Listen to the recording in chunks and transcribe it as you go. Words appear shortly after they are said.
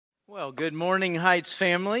Well, good morning, Heights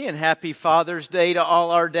family, and happy Father's Day to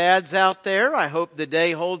all our dads out there. I hope the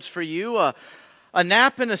day holds for you a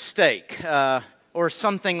nap and a steak, or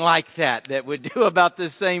something like that would do about the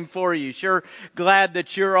same for you. Sure, glad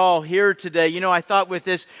that you're all here today. You know, I thought with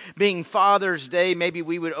this being Father's Day, maybe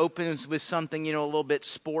we would open with something, a little bit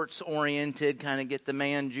sports-oriented, kind of get the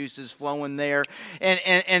man juices flowing there.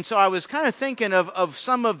 And so I was kind of thinking of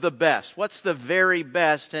some of the best. What's the very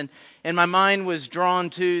best? And my mind was drawn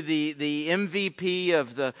to the MVP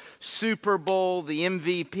of the Super Bowl, the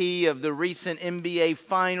MVP of the recent NBA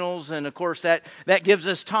Finals, and of course that gives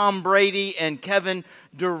us Tom Brady and Kevin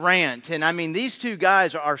Durant. And I mean, these two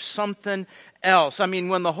guys are something else. I mean,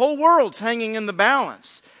 when the whole world's hanging in the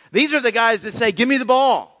balance, these are the guys that say, "Give me the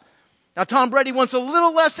ball." Now, Tom Brady wants a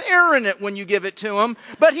little less air in it when you give it to him,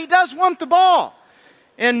 but he does want the ball.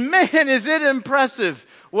 And man, is it impressive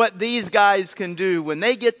what these guys can do when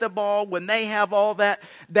they get the ball, when they have all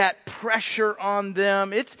that pressure on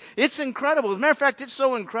them. It's incredible. As a matter of fact, it's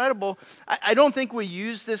so incredible. I don't think we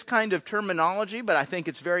use this kind of terminology, but I think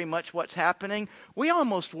it's very much what's happening. We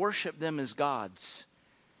almost worship them as gods.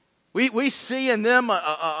 We see in them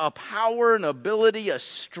a power, an ability, a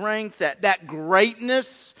strength, that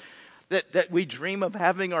greatness that we dream of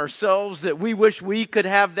having ourselves, that we wish we could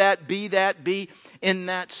have be in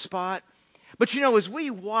that spot. But as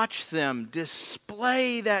we watch them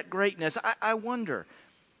display that greatness, I wonder,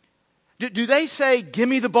 do they say, "Give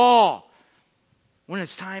me the ball," when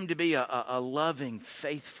it's time to be a loving,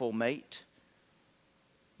 faithful mate?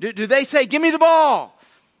 Do they say, "Give me the ball,"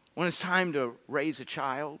 when it's time to raise a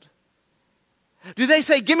child? Do they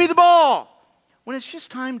say, "Give me the ball," when it's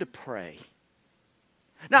just time to pray?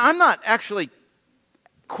 Now, I'm not actually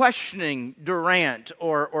questioning Durant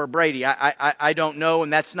or Brady. I don't know,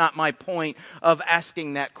 and that's not my point of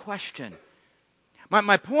asking that question.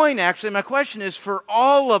 My question is for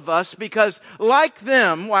all of us, because like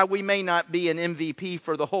them, while we may not be an MVP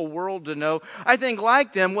for the whole world to know, I think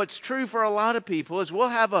like them, what's true for a lot of people is we'll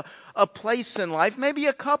have a place in life, maybe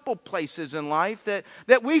a couple places in life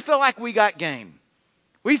that we feel like we got game.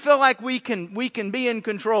 We feel like we can be in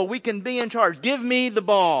control. We can be in charge. Give me the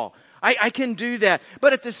ball. I can do that.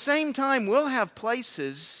 But at the same time, we'll have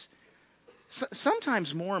places,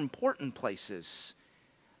 sometimes more important places,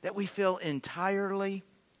 that we feel entirely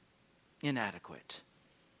inadequate.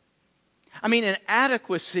 I mean,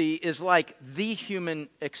 inadequacy is like the human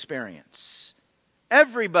experience.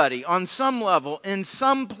 Everybody on some level, in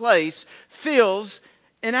some place, feels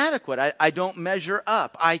inadequate. I don't measure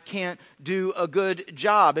up. I can't do a good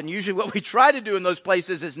job. And usually what we try to do in those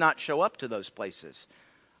places is not show up to those places.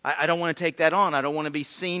 I don't want to take that on. I don't want to be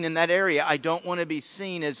seen in that area. I don't want to be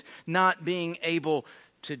seen as not being able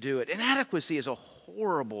to do it. Inadequacy is a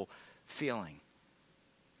horrible feeling.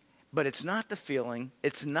 But it's not the feeling,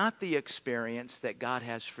 it's not the experience that God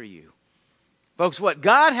has for you. Folks, what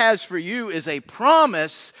God has for you is a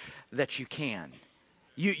promise that you can.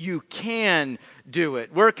 You can do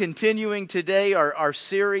it. We're continuing today our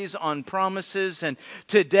series on promises, and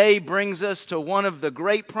today brings us to one of the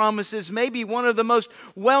great promises, maybe one of the most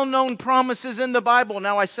well-known promises in the Bible.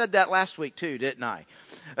 Now, I said that last week too, didn't I?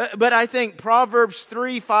 But I think Proverbs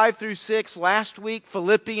 3:5-6 last week,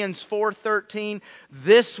 Philippians 4:13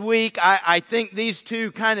 this week, I think these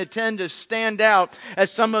two kind of tend to stand out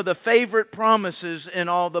as some of the favorite promises in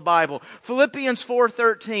all the Bible. Philippians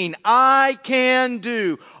 4:13, I can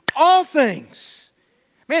do all things.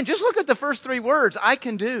 Man, just look at the first three words. I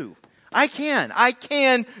can do. I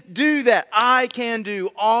can do that. I can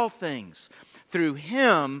do all things through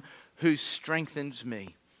Him who strengthens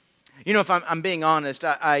me. If I'm being honest,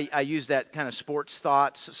 I use that kind of sports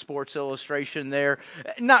illustration there.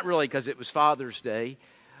 Not really because it was Father's Day,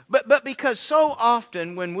 but because so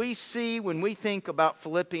often when we think about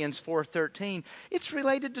Philippians 4:13, it's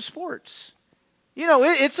related to sports.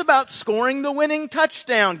 It's about scoring the winning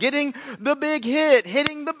touchdown, getting the big hit,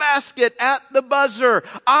 hitting the basket at the buzzer.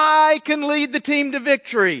 I can lead the team to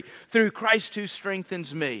victory through Christ who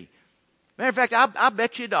strengthens me. Matter of fact, I'll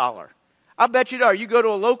bet you $1. I'll bet you $1. You go to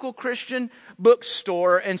a local Christian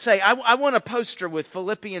bookstore and say, I want a poster with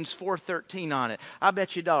Philippians 4:13 on it. I'll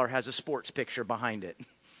bet you $1 has a sports picture behind it.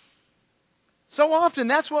 So often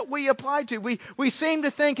that's what we apply to. We seem to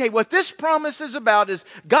think, hey, what this promise is about is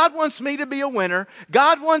God wants me to be a winner.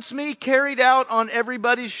 God wants me carried out on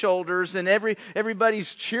everybody's shoulders, and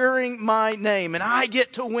everybody's cheering my name, and I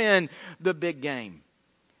get to win the big game.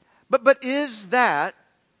 But is that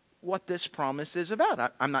what this promise is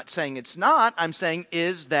about? I'm not saying it's not. I'm saying,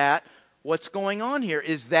 is that what's going on here?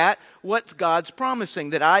 Is that what God's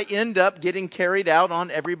promising? That I end up getting carried out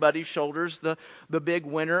on everybody's shoulders, the big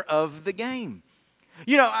winner of the game?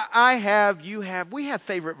 You know, I have, you have, we have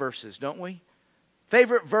favorite verses, don't we?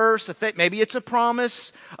 Favorite verse, maybe it's a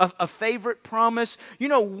promise, a favorite promise. You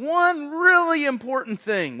know, one really important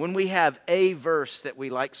thing when we have a verse that we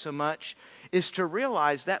like so much is to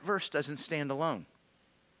realize that verse doesn't stand alone.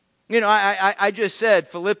 You know, I just said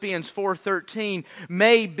Philippians 4:13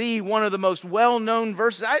 may be one of the most well-known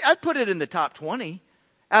verses. I'd put it in the top 20.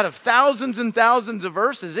 Out of thousands and thousands of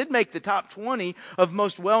verses, it'd make the top 20 of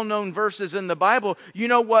most well-known verses in the Bible. You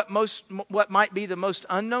know what might be the most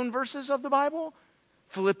unknown verses of the Bible?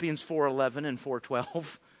 Philippians 4:11 and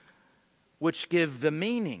 4:12, which give the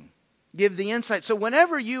meaning, give the insight. So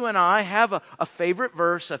whenever you and I have a favorite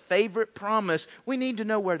verse, a favorite promise, we need to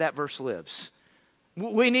know where that verse lives.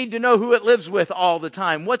 We need to know who it lives with all the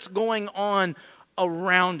time, what's going on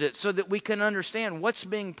around it, so that we can understand what's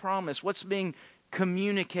being promised, what's being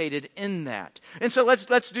communicated in that. And so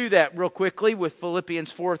let's do that real quickly with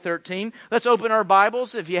Philippians 4:13. Let's open our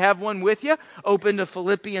Bibles. If you have one with you, open to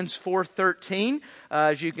Philippians 4:13.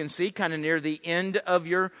 As you can see, kind of near the end of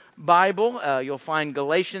your Bible, you'll find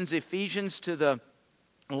Galatians, Ephesians to the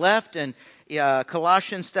left, and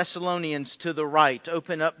Colossians, Thessalonians to the right.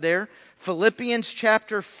 Open up there. Philippians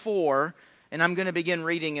chapter 4, and I'm going to begin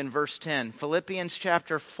reading in verse 10. Philippians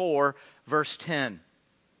chapter 4, verse 10.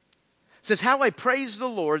 It says, "How I praise the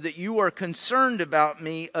Lord that you are concerned about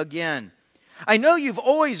me again. I know you've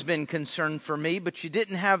always been concerned for me, but you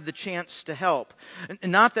didn't have the chance to help.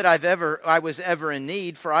 Not that I was ever in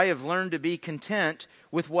need, for I have learned to be content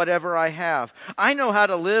with whatever I have. I know how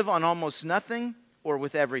to live on almost nothing or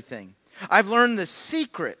with everything. I've learned the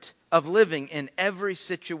secret of living in every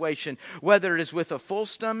situation, whether it is with a full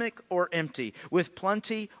stomach or empty, with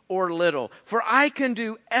plenty or little. For I can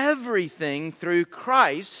do everything through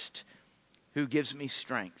Christ who gives me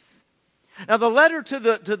strength." Now, the letter to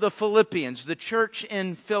the Philippians, the church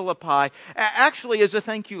in Philippi, actually is a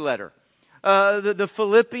thank you letter. The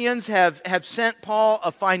Philippians have sent Paul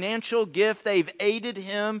a financial gift. They've aided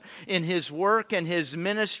him in his work and his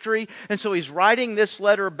ministry. And so he's writing this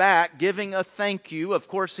letter back, giving a thank you. Of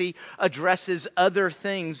course, he addresses other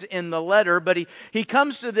things in the letter, but he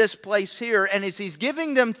comes to this place here, and as he's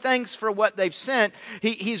giving them thanks for what they've sent,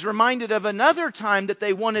 he's reminded of another time that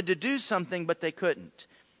they wanted to do something, but they couldn't.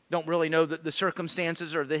 Don't really know the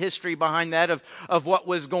circumstances or the history behind that of what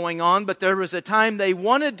was going on, but there was a time they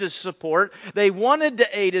wanted to support, they wanted to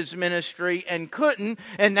aid his ministry and couldn't,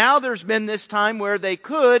 and now there's been this time where they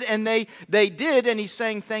could and they did, and he's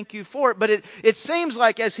saying thank you for it. But it seems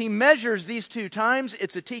like as he measures these two times,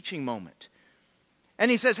 it's a teaching moment. And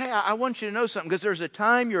he says, hey, I want you to know something, because there's a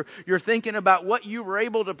time you're thinking about what you were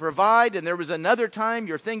able to provide, and there was another time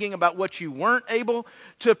you're thinking about what you weren't able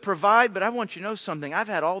to provide. But I want you to know something. I've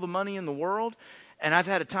had all the money in the world, and I've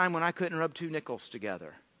had a time when I couldn't rub two nickels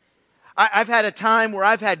together. I've had a time where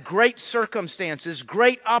I've had great circumstances,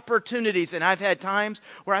 great opportunities, and I've had times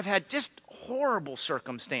where I've had just horrible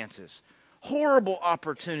circumstances, horrible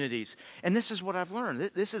opportunities. And this is what I've learned.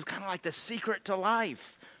 This is kind of like the secret to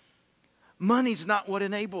life. Money's not what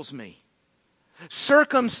enables me.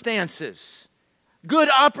 Circumstances, good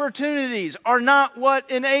opportunities are not what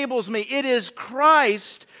enables me. It is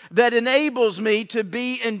Christ that enables me to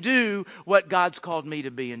be and do what God's called me to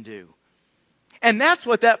be and do. And that's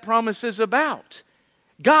what that promise is about.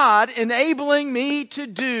 God enabling me to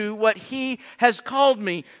do what He has called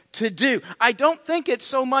me to do. I don't think it's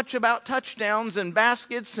so much about touchdowns and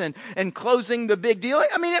baskets and closing the big deal.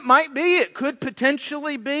 I mean, it might be. It could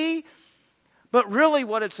potentially be. But really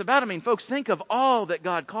what it's about, folks, think of all that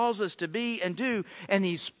God calls us to be and do, and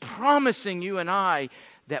He's promising you and I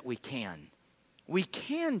that we can. We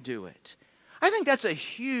can do it. I think that's a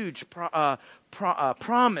huge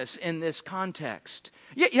promise in this context.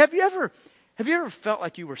 Have you ever felt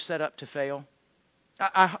like you were set up to fail?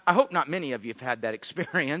 I hope not many of you have had that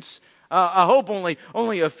experience. I hope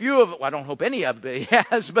only a few of it. Well, I don't hope any of it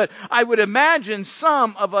has, but I would imagine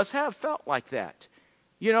some of us have felt like that.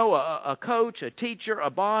 You know, a coach, a teacher,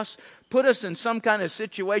 a boss put us in some kind of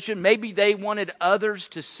situation. Maybe they wanted others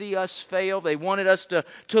to see us fail. They wanted us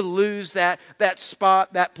to lose that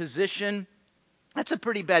spot, that position. That's a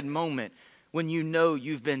pretty bad moment when you know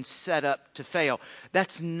you've been set up to fail.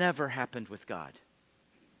 That's never happened with God.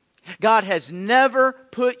 God has never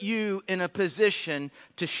put you in a position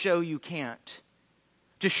to show you can't,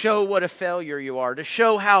 to show what a failure you are, to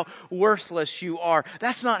show how worthless you are.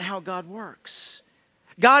 That's not how God works.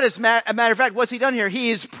 God, as a matter of fact, what's He done here? He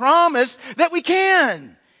has promised that we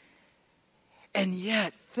can. And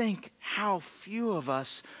yet, think how few of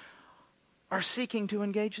us are seeking to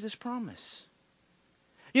engage this promise.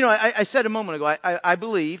 You know, I said a moment ago, I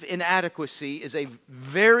believe inadequacy is a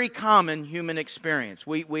very common human experience.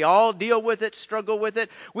 We all deal with it, struggle with it.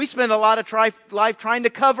 We spend a lot of life trying to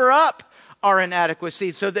cover up our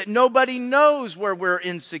inadequacy so that nobody knows where we're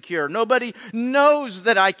insecure. Nobody knows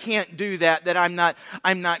that I can't do that I'm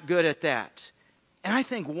not good at that. And I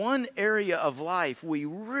think one area of life we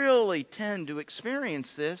really tend to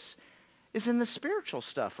experience this is in the spiritual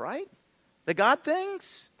stuff, right? The God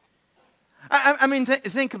things. I mean,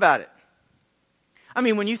 think about it. I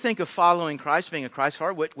mean, when you think of following Christ, being a Christ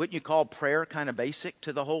follower, wouldn't you call prayer kind of basic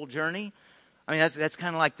to the whole journey? I mean, that's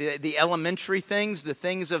kind of like the elementary things, the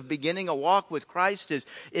things of beginning a walk with Christ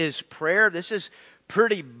is prayer. This is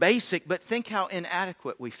pretty basic, but think how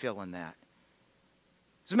inadequate we feel in that.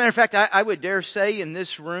 As a matter of fact, I would dare say in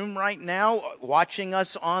this room right now, watching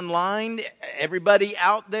us online, everybody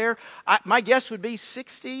out there, my guess would be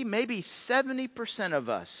 60, maybe 70% of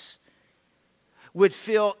us would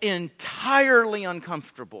feel entirely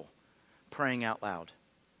uncomfortable praying out loud.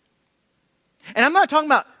 And I'm not talking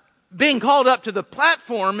about being called up to the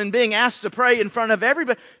platform and being asked to pray in front of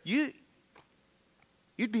everybody. You'd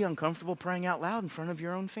be uncomfortable praying out loud in front of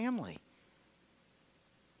your own family.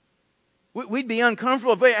 We'd be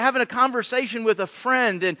uncomfortable if we're having a conversation with a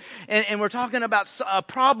friend and we're talking about a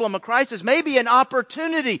problem, a crisis, maybe an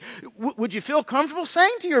opportunity. Would you feel comfortable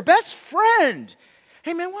saying to your best friend,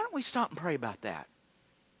 hey man, why don't we stop and pray about that?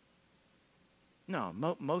 No,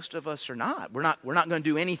 most of us are not. We're not going to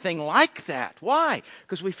do anything like that. Why?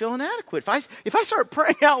 Because we feel inadequate. If I start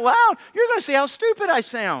praying out loud, you're going to see how stupid I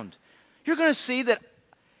sound. You're going to see that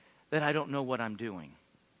I don't know what I'm doing.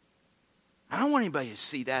 I don't want anybody to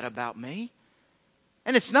see that about me.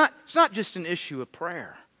 And it's not just an issue of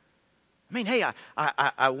prayer. I mean, hey,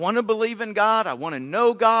 I want to believe in God. I want to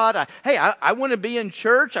know God. I want to be in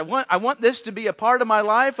church. I want this to be a part of my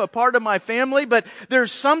life, a part of my family. But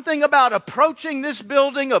there's something about approaching this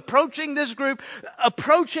building, approaching this group,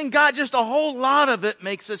 approaching God. Just a whole lot of it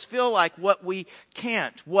makes us feel like what we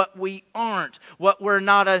can't, what we aren't, what we're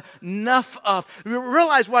not enough of.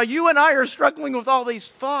 Realize while you and I are struggling with all these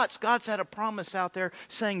thoughts, God's had a promise out there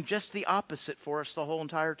saying just the opposite for us the whole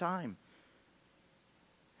entire time.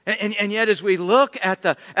 And yet as we look at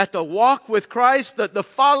the walk with Christ, the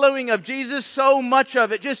following of Jesus, so much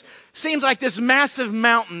of it just seems like this massive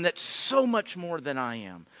mountain that's so much more than I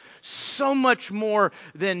am. So much more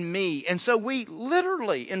than me. And so we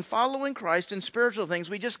literally, in following Christ in spiritual things,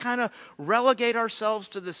 we just kind of relegate ourselves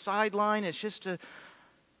to the sideline. It's just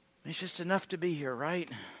enough to be here, right?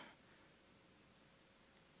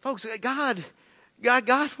 Folks, God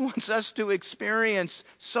wants us to experience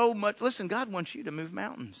so much. Listen, God wants you to move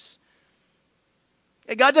mountains.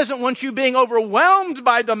 God doesn't want you being overwhelmed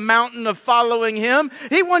by the mountain of following Him.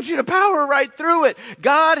 He wants you to power right through it.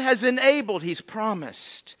 God has enabled, He's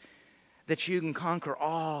promised that you can conquer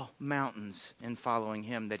all mountains in following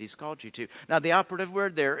Him that He's called you to. Now, the operative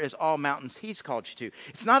word there is all mountains He's called you to.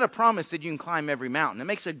 It's not a promise that you can climb every mountain. It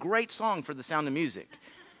makes a great song for The Sound of Music.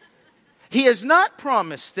 He has not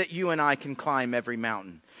promised that you and I can climb every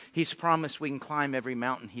mountain. He's promised we can climb every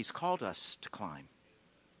mountain He's called us to climb.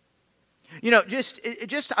 You know,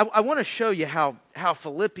 I want to show you how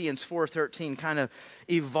Philippians 4:13 kind of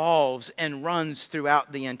evolves and runs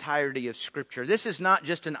throughout the entirety of Scripture. This is not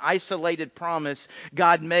just an isolated promise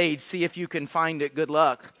God made. See if you can find it. Good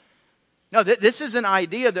luck. No, this is an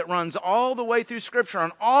idea that runs all the way through Scripture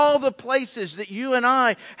on all the places that you and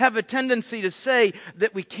I have a tendency to say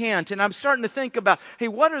that we can't. And I'm starting to think about, hey,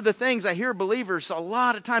 what are the things I hear believers a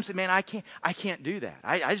lot of times say, man, I can't do that.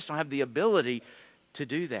 I just don't have the ability to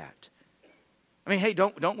do that. I mean, hey,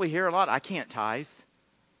 don't we hear a lot? I can't tithe.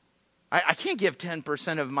 I can't give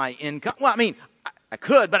 10% of my income. Well, I mean, I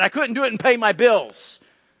could, but I couldn't do it and pay my bills.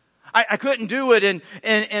 I couldn't do it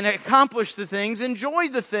and accomplish the things, enjoy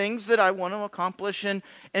the things that I want to accomplish and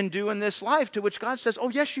do in this life, to which God says, oh,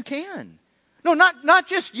 yes, you can. No, not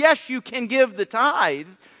just yes, you can give the tithe,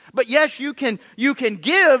 but yes, you can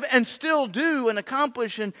give and still do and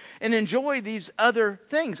accomplish and enjoy these other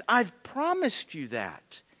things. I've promised you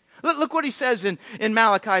that. Look what he says in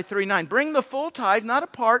Malachi 3:9. Bring the full tithe, not a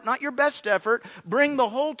part, not your best effort. Bring the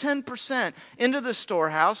whole 10% into the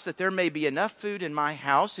storehouse, that there may be enough food in my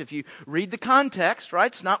house. If you read the context,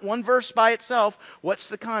 right? It's not one verse by itself. What's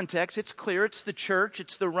the context? It's clear. It's the church.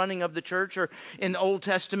 It's the running of the church, or in the Old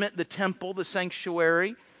Testament, the temple, the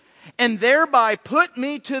sanctuary. And thereby put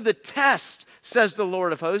me to the test, says the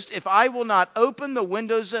Lord of hosts, if I will not open the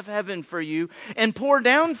windows of heaven for you and pour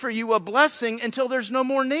down for you a blessing until there's no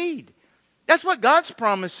more need. That's what God's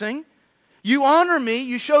promising. You honor me,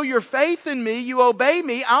 you show your faith in me, you obey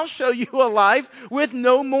me, I'll show you a life with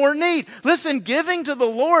no more need. Listen, giving to the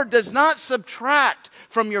Lord does not subtract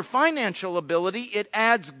from your financial ability. It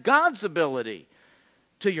adds God's ability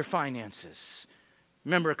to your finances.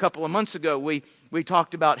 Remember a couple of months ago, we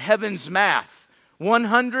talked about heaven's math.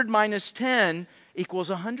 100 minus 10 equals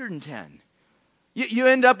 110. You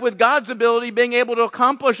end up with God's ability being able to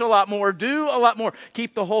accomplish a lot more, do a lot more.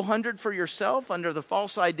 Keep the whole 100 for yourself under the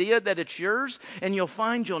false idea that it's yours, and you'll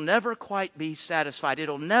find you'll never quite be satisfied.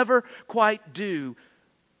 It'll never quite do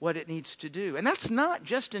what it needs to do. And that's not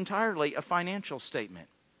just entirely a financial statement.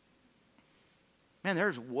 Man,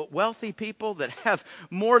 there's wealthy people that have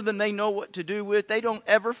more than they know what to do with. They don't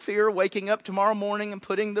ever fear waking up tomorrow morning and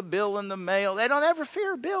putting the bill in the mail. They don't ever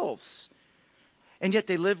fear bills. And yet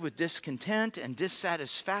they live with discontent and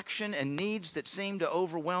dissatisfaction and needs that seem to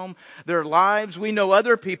overwhelm their lives. We know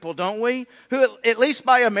other people, don't we, who at least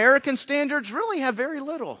by American standards really have very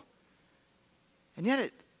little. And yet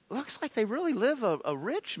it looks like they really live a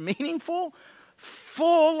rich, meaningful,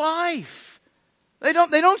 full life. They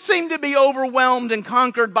don't seem to be overwhelmed and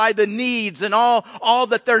conquered by the needs and all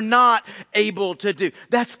that they're not able to do.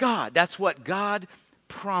 That's God. That's what God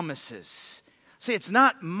promises. See, it's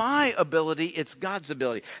not my ability, it's God's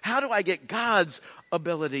ability. How do I get God's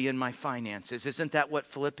ability in my finances? Isn't that what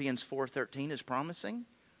Philippians 4:13 is promising?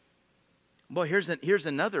 Boy, here's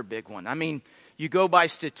another big one. I mean, you go by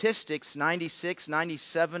statistics, 96,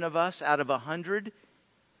 97 of us out of 100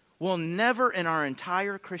 will never in our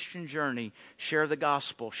entire Christian journey share the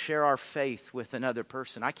gospel, share our faith with another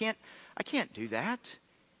person. I can't do that.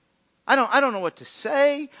 I don't know what to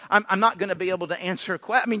say. I'm not going to be able to answer a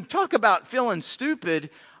question. I mean, talk about feeling stupid.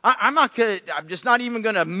 I'm just not even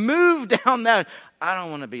going to move down that. I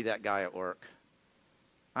don't want to be that guy at work.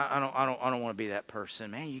 I don't want to be that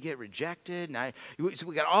person. Man, you get rejected. And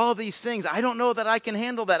we got all these things. I don't know that I can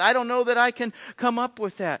handle that. I don't know that I can come up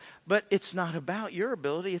with that. But it's not about your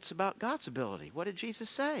ability. It's about God's ability. What did Jesus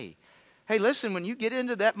say? Hey, listen, when you get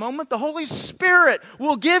into that moment, the Holy Spirit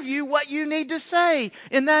will give you what you need to say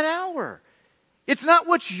in that hour. It's not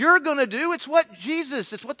what you're going to do. It's what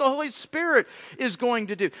it's what the Holy Spirit is going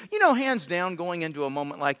to do. You know, hands down, going into a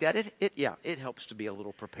moment like that, it helps to be a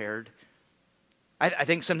little prepared. I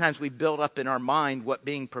think sometimes we build up in our mind what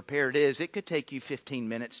being prepared is. It could take you 15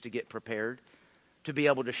 minutes to get prepared, to be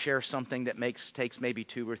able to share something that takes maybe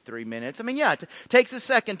 2 or 3 minutes. I mean, yeah, it takes a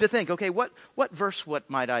second to think, okay, what verse, what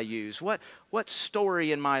might I use? What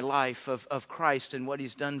story in my life of Christ and what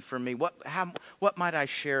He's done for me? What might I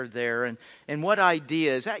share there? And what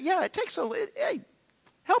ideas? Yeah, it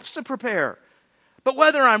helps to prepare. But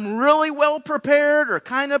whether I'm really well prepared or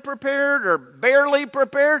kind of prepared or barely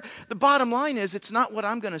prepared, the bottom line is it's not what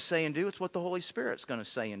I'm going to say and do. It's what the Holy Spirit's going to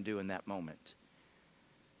say and do in that moment.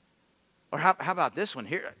 Or how about this one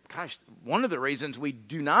here? Gosh, one of the reasons we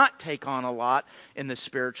do not take on a lot in the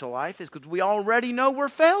spiritual life is because we already know we're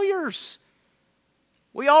failures.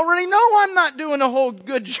 We already know I'm not doing a whole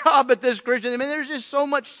good job at this, Christian. I mean, there's just so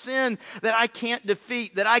much sin that I can't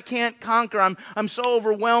defeat, that I can't conquer. I'm so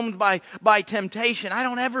overwhelmed by temptation. I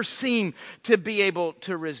don't ever seem to be able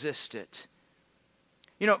to resist it.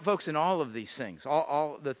 You know, folks, in all of these things,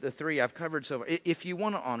 all the three I've covered so far, if you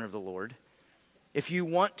want to honor the Lord, if you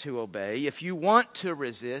want to obey, if you want to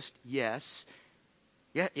resist, yes,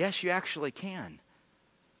 you actually can.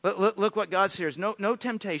 Look what God says. No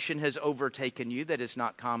temptation has overtaken you that is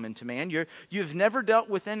not common to man. You've never dealt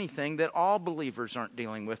with anything that all believers aren't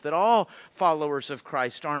dealing with, that all followers of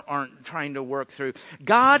Christ aren't trying to work through.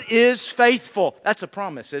 God is faithful. That's a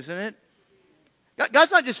promise, isn't it?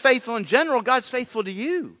 God's not just faithful in general. God's faithful to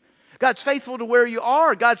you. God's faithful to where you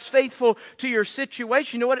are. God's faithful to your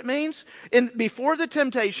situation. You know what it means? Before the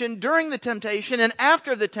temptation, during the temptation, and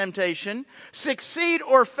after the temptation, succeed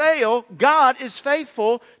or fail, God is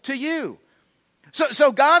faithful to you.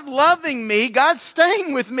 So God loving me, God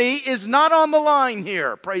staying with me is not on the line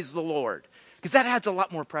here. Praise the Lord. Because that adds a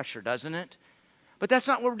lot more pressure, doesn't it? But that's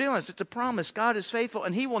not what we're doing. It's a promise. God is faithful,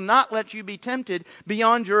 and He will not let you be tempted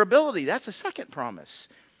beyond your ability. That's a second promise.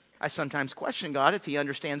 I sometimes question God if He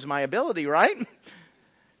understands my ability, right?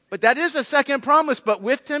 But that is a second promise. But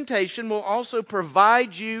with temptation will also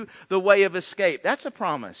provide you the way of escape. That's a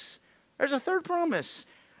promise. There's a third promise.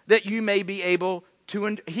 That you may be able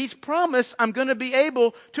to... He's promised I'm going to be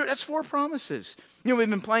able to... That's 4 promises. You know, we've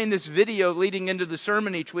been playing this video leading into the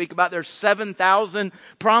sermon each week about there's 7,000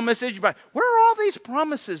 promises. But where are all these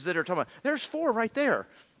promises that are talking about? There's 4 right there.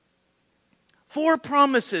 4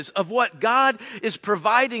 promises of what God is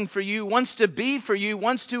providing for you, wants to be for you,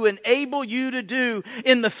 wants to enable you to do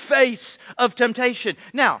in the face of temptation.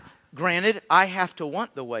 Now, granted, I have to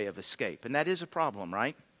want the way of escape, and that is a problem,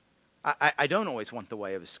 right? I don't always want the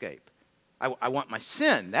way of escape. I want my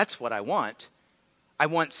sin. That's what I want. I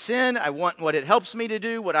want sin. I want what it helps me to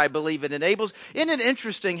do, what I believe it enables. Isn't it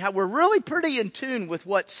interesting how we're really pretty in tune with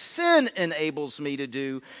what sin enables me to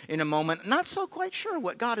do in a moment? Not so quite sure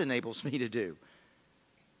what God enables me to do.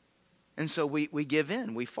 And so we give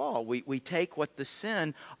in, we fall. We take what the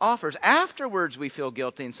sin offers. Afterwards we feel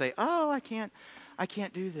guilty and say, oh, I can't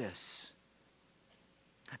do this.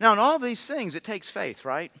 Now in all these things it takes faith,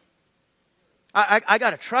 right? I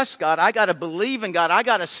got to trust God. I got to believe in God. I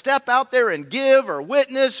got to step out there and give or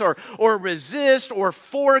witness or resist or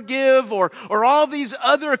forgive or all these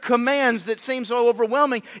other commands that seem so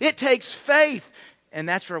overwhelming. It takes faith. And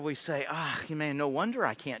that's where we say, man, no wonder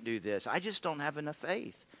I can't do this. I just don't have enough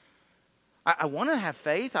faith. I want to have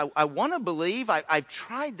faith. I want to believe. I've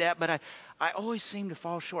tried that, but I always seem to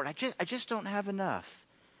fall short. I just don't have enough.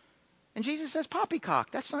 And Jesus says, poppycock.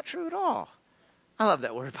 That's not true at all. I love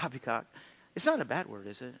that word, poppycock. It's not a bad word,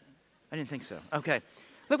 is it? I didn't think so. Okay.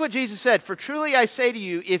 Look what Jesus said. For truly I say to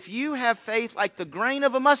you, if you have faith like the grain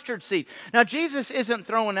of a mustard seed. Now, Jesus isn't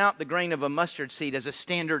throwing out the grain of a mustard seed as a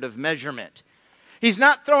standard of measurement. He's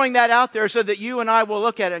not throwing that out there so that you and I will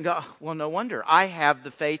look at it and go, well, no wonder. I have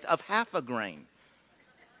the faith of half a grain.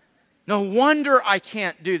 No wonder I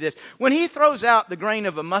can't do this. When he throws out the grain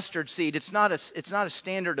of a mustard seed, it's not a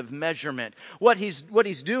standard of measurement. What he's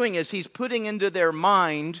doing is he's putting into their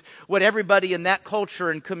mind what everybody in that culture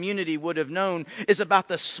and community would have known is about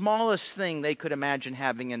the smallest thing they could imagine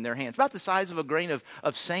having in their hands. About the size of a grain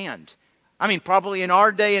of sand. I mean, probably in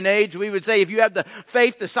our day and age, we would say if you have the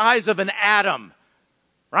faith the size of an atom,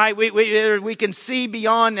 right? We can see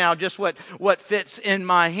beyond now just what fits in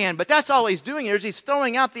my hand. But that's all he's doing here is he's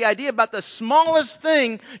throwing out the idea about the smallest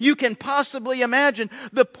thing you can possibly imagine.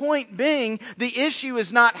 The point being, the issue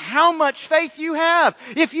is not how much faith you have.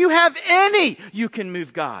 If you have any, you can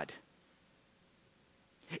move God.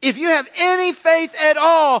 If you have any faith at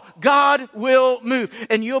all, God will move.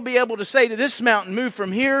 And you'll be able to say to this mountain, move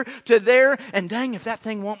from here to there, and dang if that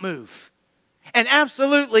thing won't move. And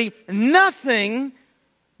absolutely nothing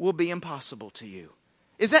will be impossible to you.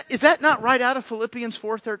 Is that not right out of Philippians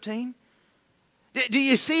 4:13? Do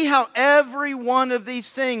you see how every one of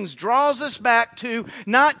these things draws us back to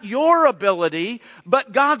not your ability,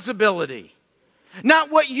 but God's ability? Not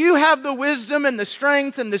what you have the wisdom and the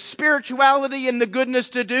strength and the spirituality and the goodness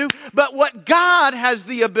to do, but what God has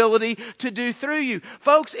the ability to do through you.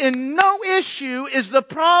 Folks, in no issue is the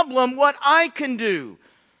problem what I can do.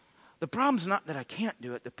 The problem's not that I can't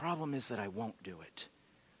do it. The problem is that I won't do it.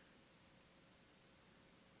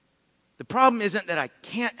 The problem isn't that I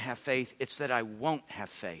can't have faith, it's that I won't have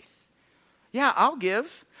faith. Yeah, I'll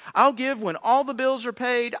give. I'll give when all the bills are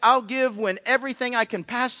paid. I'll give when everything I can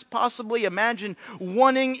possibly imagine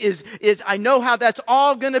wanting is I know how that's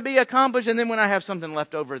all going to be accomplished, and then when I have something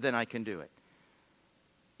left over, then I can do it.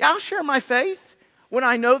 Yeah, I'll share my faith when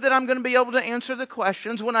I know that I'm going to be able to answer the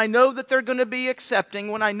questions, when I know that they're going to be accepting,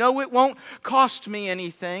 when I know it won't cost me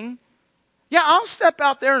anything. Yeah, I'll step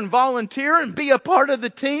out there and volunteer and be a part of the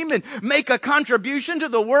team and make a contribution to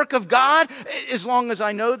the work of God as long as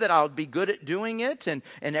I know that I'll be good at doing it and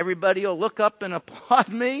everybody will look up and applaud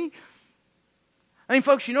me. I mean,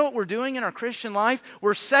 folks, you know what we're doing in our Christian life?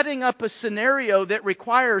 We're setting up a scenario that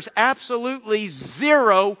requires absolutely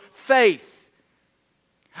zero faith.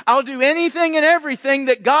 I'll do anything and everything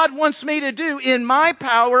that God wants me to do in my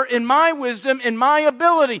power, in my wisdom, in my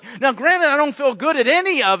ability. Now, granted, I don't feel good at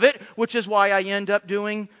any of it, which is why I end up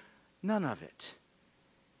doing none of it.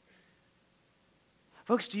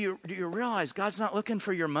 Folks, do you realize God's not looking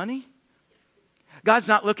for your money? God's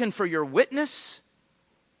not looking for your witness.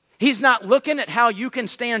 He's not looking at how you can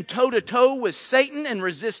stand toe-to-toe with Satan and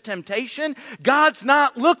resist temptation. God's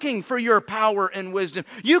not looking for your power and wisdom.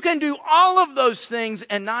 You can do all of those things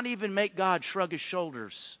and not even make God shrug his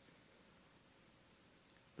shoulders.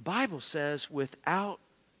 The Bible says without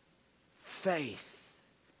faith,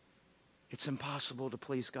 it's impossible to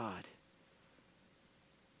please God.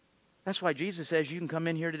 That's why Jesus says you can come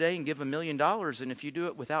in here today and give $1 million, and if you do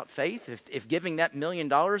it without faith, if giving that $1 million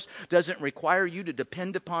doesn't require you to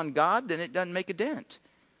depend upon God, then it doesn't make a dent.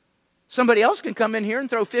 Somebody else can come in here and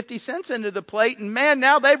throw 50 cents into the plate, and man,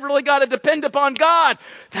 now they've really got to depend upon God.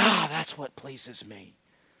 That's what pleases me.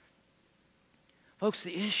 Folks,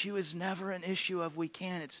 the issue is never an issue of we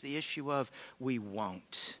can, it's the issue of we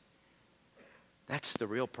won't. That's the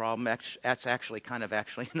real problem. That's actually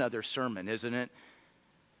another sermon, isn't it?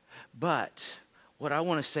 But what I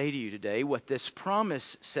want to say to you today, what this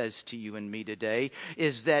promise says to you and me today,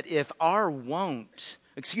 is that if our won't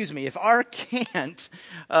if our can't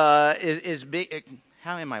is being,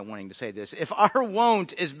 how am I wanting to say this? If our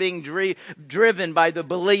won't is being driven by the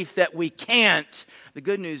belief that we can't, the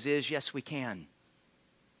good news is, yes, we can.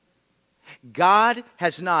 God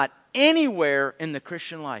has not anywhere in the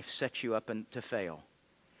Christian life set you up to fail.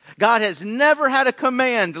 God has never had a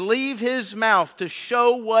command leave His mouth to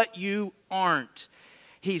show what you aren't.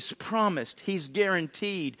 He's promised, He's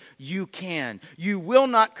guaranteed you can. You will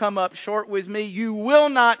not come up short with me. You will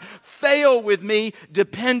not fail with me.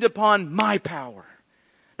 Depend upon my power.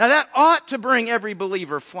 Now that ought to bring every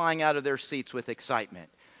believer flying out of their seats with excitement.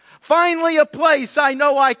 Finally a place I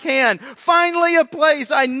know I can. Finally a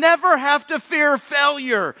place I never have to fear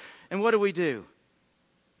failure. And what do?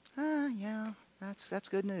 Yeah, that's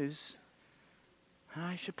good news.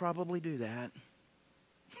 I should probably do that.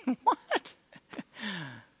 What?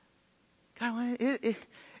 God,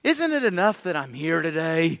 isn't it enough that I'm here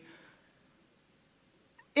today?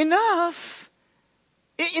 Enough?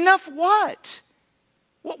 Enough what?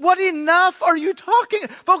 What enough are you talking?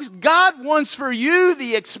 Folks, God wants for you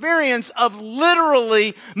the experience of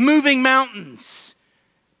literally moving mountains.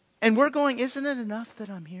 And we're going, isn't it enough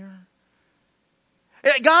that I'm here?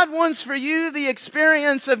 God wants for you the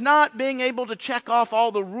experience of not being able to check off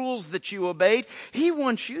all the rules that you obeyed. He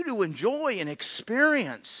wants you to enjoy and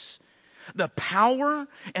experience the power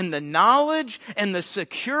and the knowledge and the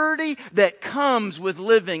security that comes with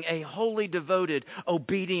living a wholly devoted,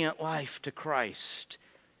 obedient life to Christ.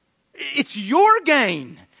 It's your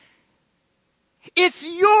gain. It's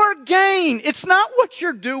your gain. It's not what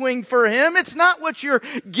you're doing for Him. It's not what you're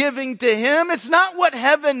giving to Him. It's not what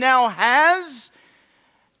heaven now has.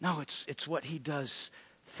 No, it's what He does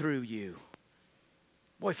through you.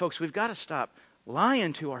 Boy, folks, we've got to stop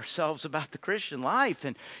lying to ourselves about the Christian life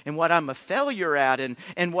and what I'm a failure at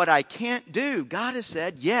and what I can't do. God has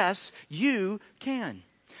said, yes, you can.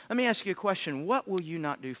 Let me ask you a question. What will you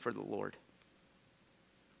not do for the Lord?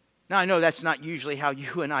 Now, I know that's not usually how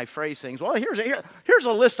you and I phrase things. Well, here's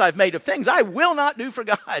a list I've made of things I will not do for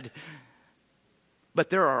God. But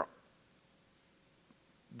there are,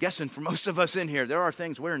 guessing for most of us in here, there are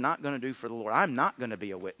things we're not going to do for the Lord. I'm not going to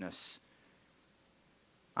be a witness.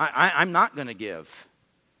 I'm not going to give.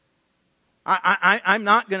 I'm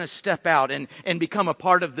not going to step out and become a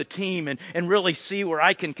part of the team and really see where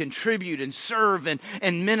I can contribute and serve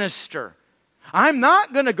and minister. I'm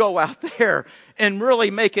not going to go out there and really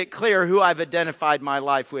make it clear who I've identified my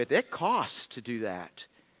life with. It costs to do that.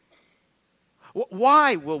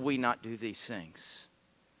 Why will we not do these things?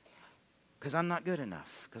 Because I'm not good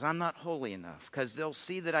enough. Because I'm not holy enough. Because they'll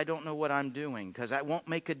see that I don't know what I'm doing. Because I won't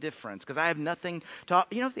make a difference. Because I have nothing to...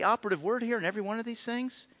 You know the operative word here in every one of these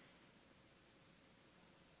things?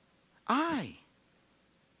 I.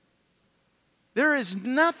 There is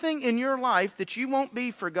nothing in your life that you won't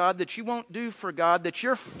be for God, that you won't do for God, that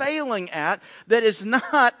you're failing at, that is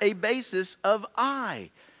not a basis of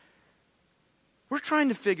I. We're trying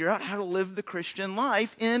to figure out how to live the Christian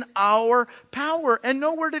life in our power. And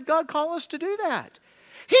nowhere did God call us to do that.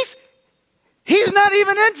 He's not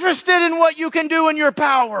even interested in what you can do in your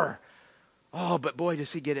power. Oh, but boy,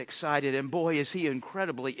 does He get excited. And boy, is He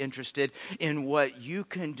incredibly interested in what you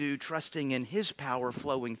can do, trusting in His power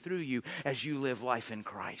flowing through you as you live life in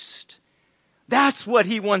Christ. That's what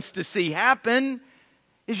He wants to see happen,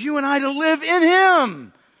 is you and I to live in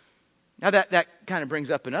Him. Now that kind of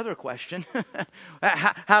brings up another question.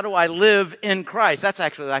 How do I live in Christ? That's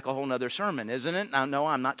actually like a whole nother sermon, isn't it? Now, no,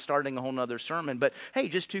 I'm not starting a whole nother sermon, but hey,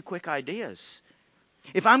 just two quick ideas.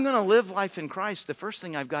 If I'm going to live life in Christ, the first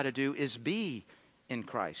thing I've got to do is be in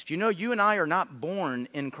Christ. You know, you and I are not born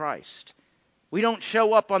in Christ. We don't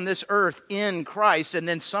show up on this earth in Christ and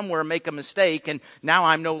then somewhere make a mistake and now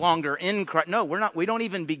I'm no longer in Christ. No, we're not. We don't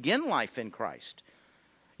even begin life in Christ.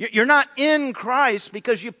 You're not in Christ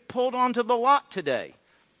because you pulled onto the lot today.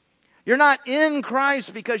 You're not in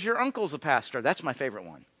Christ because your uncle's a pastor. That's my favorite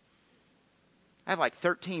one. I have like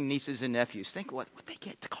 13 nieces and nephews. Think what they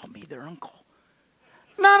get to call me their uncle.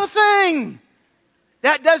 Not a thing.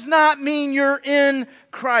 That does not mean you're in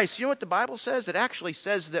Christ. You know what the Bible says? It actually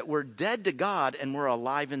says that we're dead to God and we're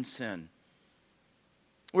alive in sin.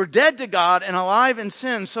 We're dead to God and alive in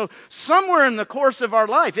sin. So somewhere in the course of our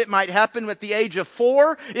life, it might happen at the age of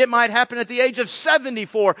 4, it might happen at the age of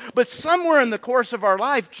 74, but somewhere in the course of our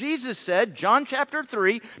life, Jesus said, John chapter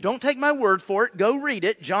 3, don't take my word for it, go read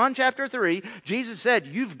it, John chapter 3, Jesus said,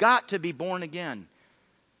 you've got to be born again.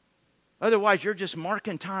 Otherwise, you're just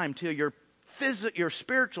marking time till your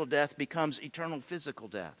spiritual death becomes eternal physical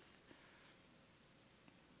death.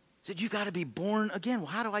 He said, you've got to be born again.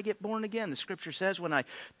 Well, how do I get born again? The Scripture says when I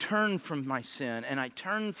turn from my sin and I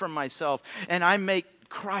turn from myself and I make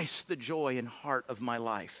Christ the joy and heart of my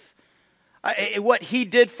life. What He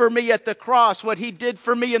did for me at the cross, what He did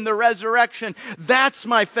for me in the resurrection, that's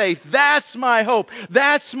my faith, that's my hope,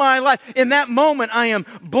 that's my life. In that moment, I am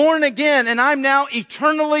born again, and I'm now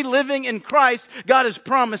eternally living in Christ. God has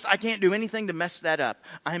promised I can't do anything to mess that up.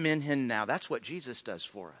 I'm in Him now. That's what Jesus does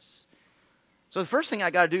for us. So the first thing I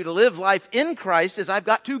got to do to live life in Christ is I've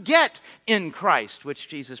got to get in Christ, which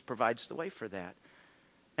Jesus provides the way for that.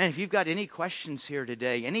 And if you've got any questions here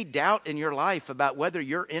today, any doubt in your life about whether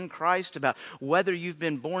you're in Christ, about whether you've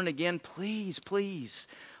been born again, please,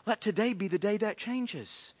 let today be the day that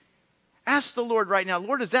changes. Ask the Lord right now,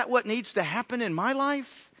 Lord, is that what needs to happen in my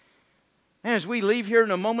life? And as we leave here in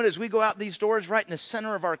a moment, as we go out these doors, right in the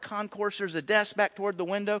center of our concourse, there's a desk back toward the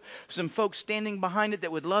window, some folks standing behind it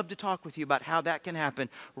that would love to talk with you about how that can happen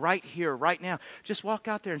right here, right now. Just walk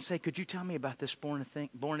out there and say, could you tell me about this born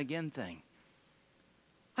again thing?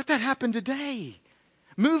 Let that happen today.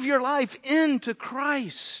 Move your life into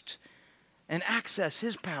Christ and access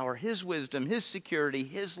His power, His wisdom, His security,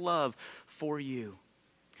 His love for you.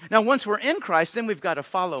 Now, once we're in Christ, then we've got to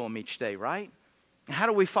follow Him each day, right? How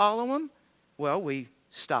do we follow Him? Well, we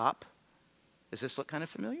stop. Does this look kind of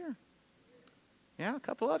familiar? Yeah, a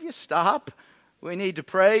couple of you. Stop. We need to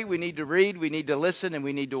pray, we need to read, we need to listen, and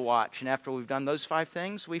we need to watch. And after we've done those 5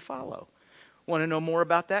 things, we follow. Want to know more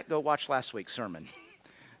about that? Go watch last week's sermon.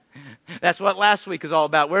 That's what last week is all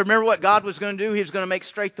about. Remember what God was going to do? He was going to make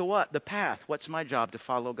straight the what? The path. What's my job? To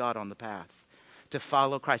follow God on the path. To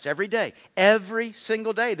follow Christ every day. Every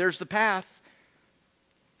single day. There's the path.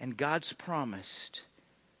 And God's promised,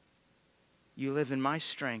 you live in my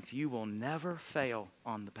strength. You will never fail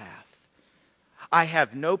on the path. I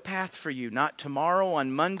have no path for you. Not tomorrow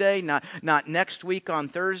on Monday. Not next week on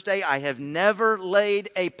Thursday. I have never laid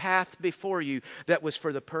a path before you that was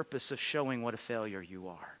for the purpose of showing what a failure you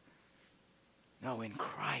are. No, in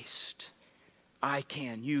Christ, I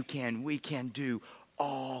can, you can, we can do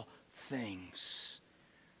all things.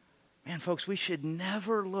 Man, folks, we should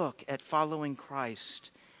never look at following Christ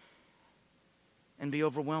and be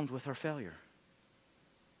overwhelmed with our failure.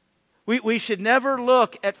 We should never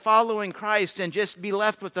look at following Christ and just be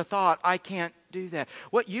left with the thought, I can't do that.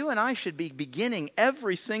 What you and I should be beginning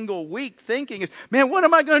every single week thinking is, man, what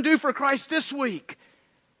am I going to do for Christ this week?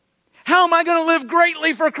 How am I going to live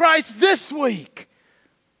greatly for Christ this week?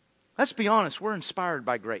 Let's be honest, we're inspired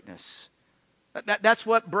by greatness. That's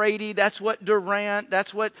what Brady, that's what Durant,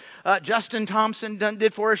 that's what Justin Thompson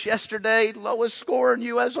did for us yesterday. Lowest score in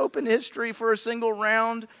U.S. Open history for a single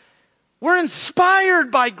round. We're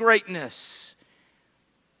inspired by greatness.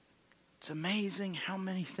 It's amazing how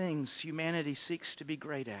many things humanity seeks to be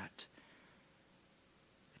great at.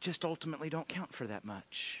 It just ultimately don't count for that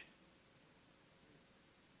much.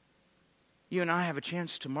 You and I have a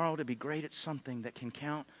chance tomorrow to be great at something that can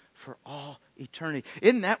count for all eternity.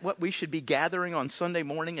 Isn't that what we should be gathering on Sunday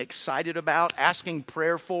morning, excited about, asking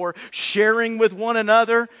prayer for, sharing with one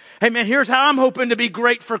another? Hey man, here's how I'm hoping to be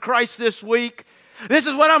great for Christ this week. This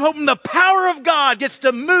is what I'm hoping the power of God gets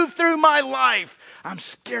to move through my life. I'm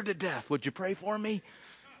scared to death. Would you pray for me?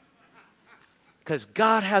 Because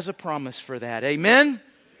God has a promise for that. Amen?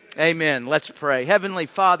 Amen. Let's pray. Heavenly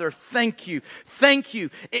Father, thank you. Thank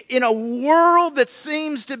you. In a world that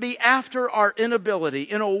seems to be after our inability,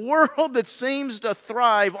 in a world that seems to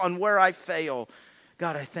thrive on where I fail,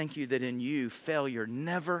 God, I thank you that in you, failure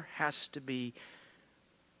never has to be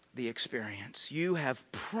the experience. You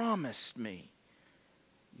have promised me.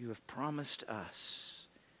 You have promised us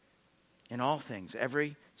in all things,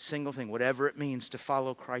 every single thing, whatever it means to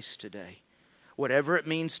follow Christ today. Whatever it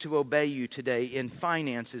means to obey you today in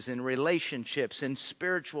finances, in relationships, in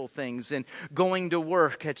spiritual things, in going to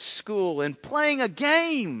work, at school, in playing a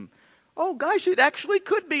game. Oh gosh, it actually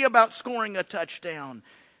could be about scoring a touchdown.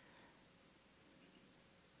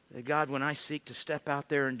 God, when I seek to step out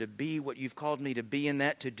there and to be what you've called me to be in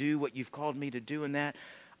that, to do what you've called me to do in that,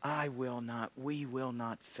 we will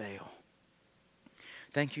not fail.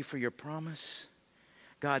 Thank you for your promise.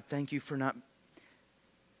 God, thank you for not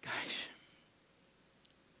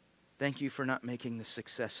making the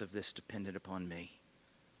success of this dependent upon me.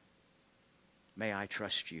 May I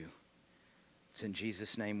trust you. It's in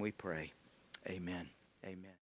Jesus' name we pray. Amen. Amen.